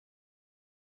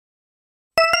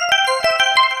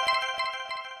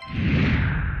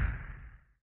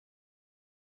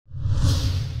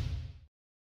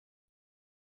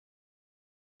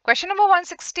Question number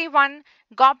 161.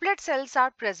 Goblet cells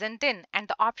are present in, and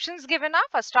the options given are: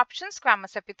 first option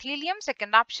squamous epithelium,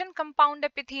 second option compound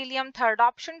epithelium, third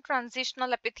option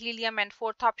transitional epithelium, and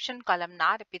fourth option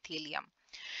columnar epithelium.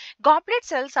 Goblet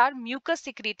cells are mucus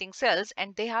secreting cells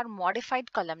and they are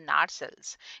modified columnar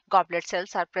cells. Goblet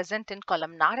cells are present in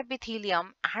columnar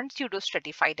epithelium and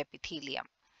pseudostratified epithelium.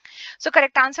 So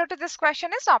correct answer to this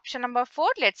question is option number 4.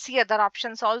 Let's see other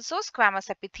options also. Squamous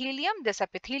epithelium. This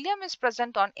epithelium is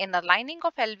present on inner lining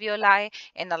of alveoli,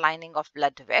 inner lining of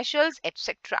blood vessels,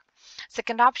 etc.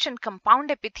 Second option,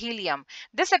 compound epithelium.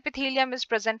 This epithelium is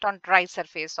present on dry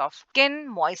surface of skin,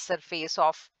 moist surface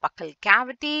of buccal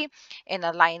cavity,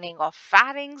 inner lining of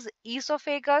pharynx,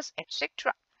 esophagus,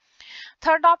 etc.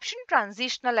 Third option,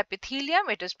 transitional epithelium.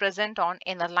 It is present on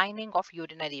inner lining of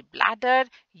urinary bladder,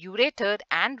 ureter,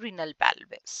 and renal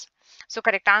pelvis. So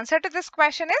correct answer to this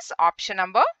question is option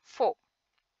number 4.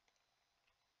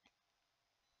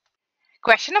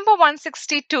 Question number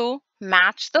 162.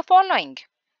 Match the following.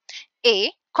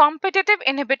 A. Competitive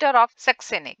inhibitor of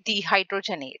succinic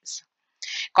dehydrogenase.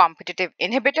 Competitive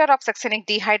inhibitor of succinic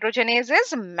dehydrogenase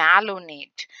is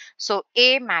malonate. So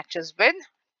A matches with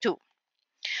 2.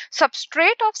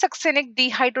 Substrate of succinic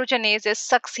dehydrogenase is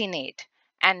succinate,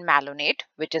 and malonate,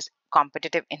 which is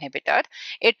competitive inhibitor,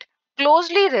 it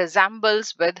closely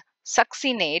resembles with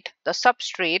succinate, the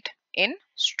substrate, in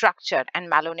structure, and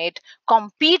malonate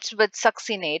competes with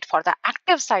succinate for the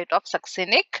active site of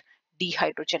succinic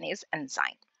dehydrogenase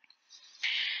enzyme.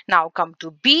 Now come to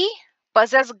B.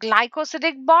 Possess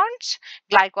glycosidic bonds.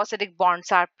 Glycosidic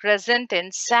bonds are present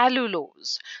in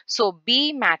cellulose. So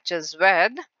B matches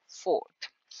with 4th.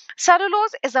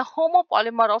 Cellulose is a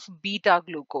homopolymer of beta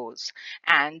glucose,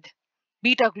 and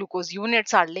beta glucose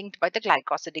units are linked by the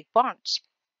glycosidic bonds.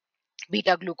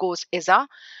 Beta glucose is a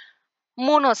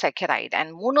monosaccharide,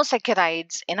 and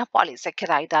monosaccharides in a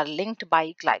polysaccharide are linked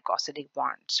by glycosidic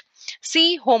bonds.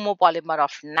 C, homopolymer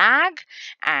of NAG,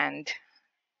 and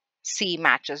C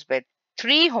matches with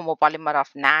 3. Homopolymer of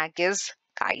NAG is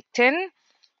chitin.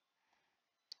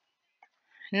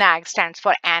 NAG stands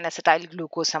for N-acetyl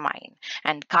glucosamine,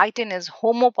 and chitin is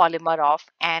homopolymer of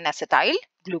N-acetyl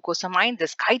glucosamine.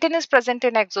 This chitin is present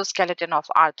in exoskeleton of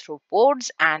arthropods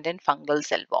and in fungal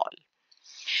cell wall.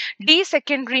 D,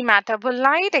 secondary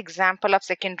metabolite. Example of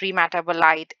secondary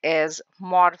metabolite is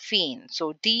morphine.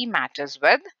 So D matches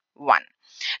with 1.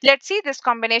 Let's see, this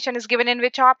combination is given in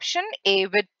which option? A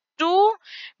with 2,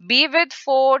 B with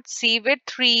 4, C with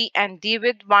 3, and D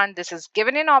with 1. This is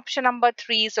given in option number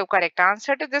 3. So correct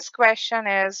answer to this question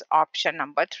is option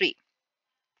number 3.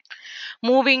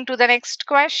 Moving to the next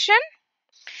question.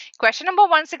 Question number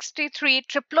 163.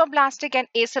 Triploblastic and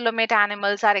acelomate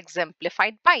animals are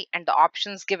exemplified by, and the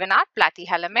options given are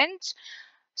platyhelminths,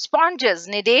 sponges,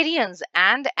 cnidarians,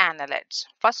 and annelids.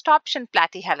 First option,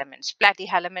 platyhelminths.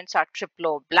 Platyhelminths are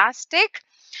triploblastic,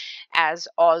 as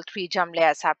all 3 germ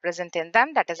layers are present in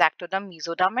them, that is ectoderm,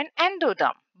 mesoderm, and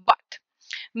endoderm. But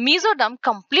mesoderm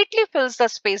completely fills the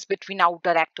space between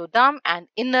outer ectoderm and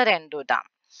inner endoderm.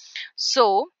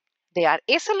 So they are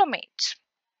acoelomates.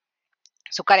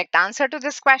 So correct answer to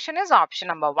this question is option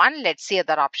number 1. Let's see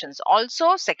other options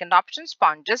also. Second option,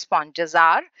 sponges. Sponges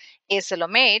are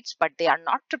acoelomates, but they are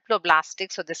not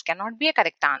triploblastic, so this cannot be a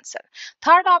correct answer.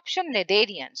 Third option,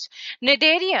 cnidarians.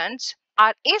 Cnidarians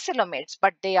are acoelomates,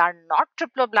 but they are not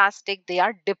triploblastic, they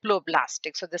are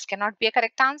diploblastic, so this cannot be a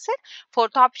correct answer.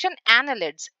 Fourth option,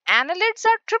 annelids. Annelids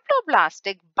are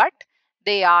triploblastic, but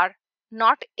they are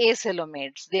not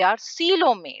acoelomates, they are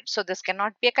coelomates, so this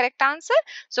cannot be a correct answer.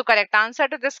 So correct answer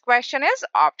to this question is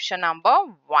option number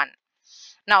 1.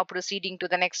 Now proceeding to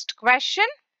the next question.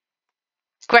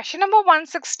 Question number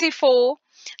 164.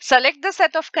 Select the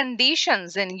set of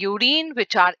conditions in urine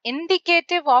which are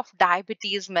indicative of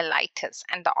diabetes mellitus,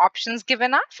 and the options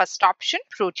given are: first option,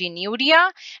 proteinuria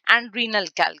and renal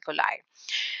calculi.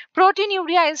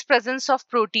 Proteinuria is presence of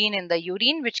protein in the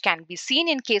urine, which can be seen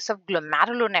in case of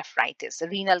glomerulonephritis.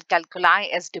 Renal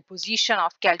calculi is deposition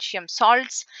of calcium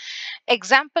salts,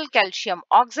 example calcium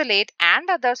oxalate, and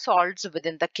other salts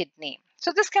within the kidney.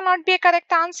 So this cannot be a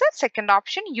correct answer. Second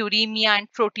option, uremia and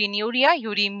proteinuria.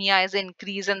 Uremia is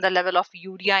increase in the level of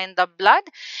urea in the blood,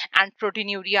 and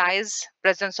proteinuria is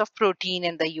presence of protein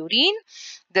in the urine.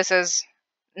 This is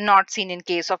not seen in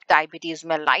case of diabetes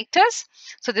mellitus.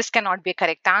 So this cannot be a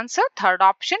correct answer. Third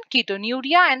option,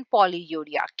 ketonuria and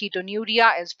polyuria.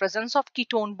 Ketonuria is presence of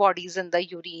ketone bodies in the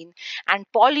urine, and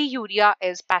polyuria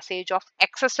is passage of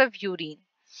excessive urine.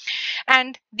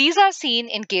 And these are seen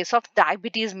in case of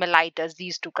diabetes mellitus.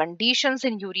 These 2 conditions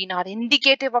in urine are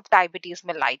indicative of diabetes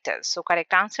mellitus. So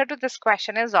correct answer to this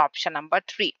question is option number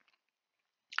 3.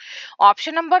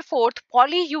 Option number 4,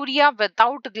 polyuria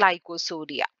without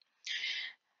glycosuria.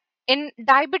 In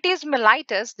diabetes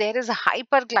mellitus, there is a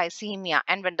hyperglycemia,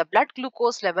 and when the blood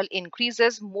glucose level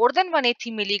increases more than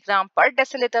 180 milligram per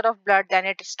deciliter of blood, then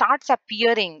it starts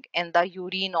appearing in the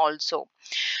urine also.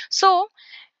 So,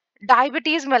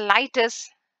 diabetes mellitus,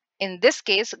 in this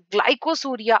case,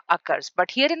 glycosuria occurs. But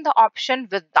here in the option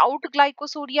without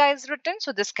glycosuria is written,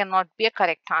 so this cannot be a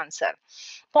correct answer.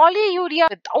 Polyuria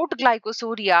without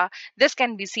glycosuria, this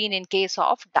can be seen in case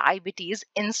of diabetes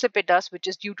insipidus, which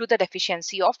is due to the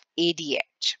deficiency of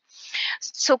ADH.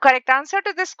 So correct answer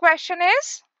to this question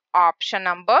is option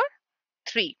number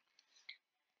 3.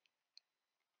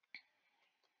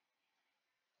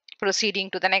 Proceeding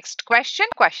to the next question,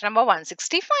 question number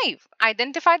 165.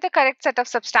 Identify the correct set of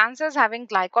substances having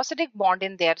glycosidic bond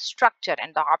in their structure.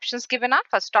 And the options given are: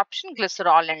 first option,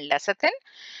 glycerol and lecithin.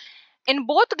 In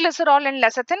both glycerol and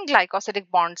lecithin,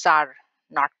 glycosidic bonds are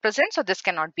not present, so this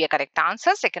cannot be a correct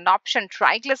answer. Second option,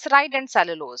 triglyceride and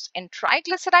cellulose. In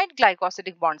triglyceride,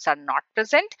 glycosidic bonds are not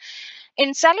present.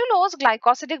 In cellulose,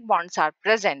 glycosidic bonds are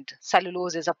present.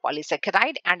 Cellulose is a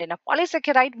polysaccharide, and in a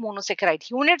polysaccharide, monosaccharide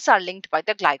units are linked by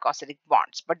the glycosidic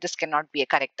bonds. But this cannot be a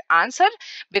correct answer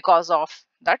because of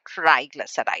the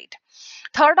triglyceride.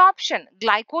 Third option,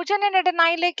 glycogen and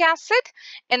adenylic acid.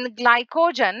 In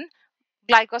glycogen,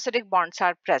 glycosidic bonds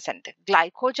are present.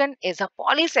 Glycogen is a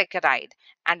polysaccharide,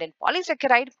 and in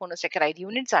polysaccharide, monosaccharide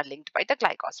units are linked by the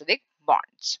glycosidic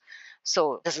bonds.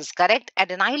 So this is correct.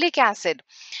 Adenylic acid.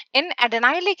 In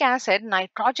adenylic acid,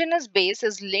 nitrogenous base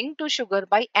is linked to sugar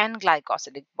by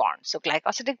N-glycosidic bond. So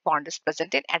glycosidic bond is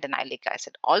present in adenylic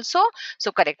acid also.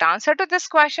 So correct answer to this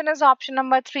question is option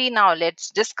number 3. Now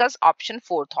let's discuss option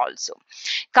 4 also.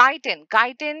 Chitin.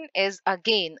 Chitin is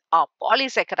again a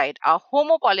polysaccharide, a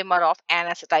homopolymer of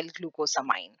N-acetyl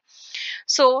glucosamine.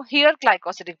 So here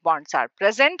glycosidic bonds are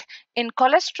present. In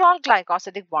cholesterol,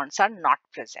 glycosidic bonds are not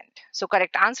present. So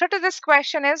correct answer to this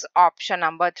question is option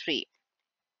number 3.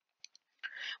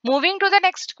 Moving to the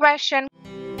next question.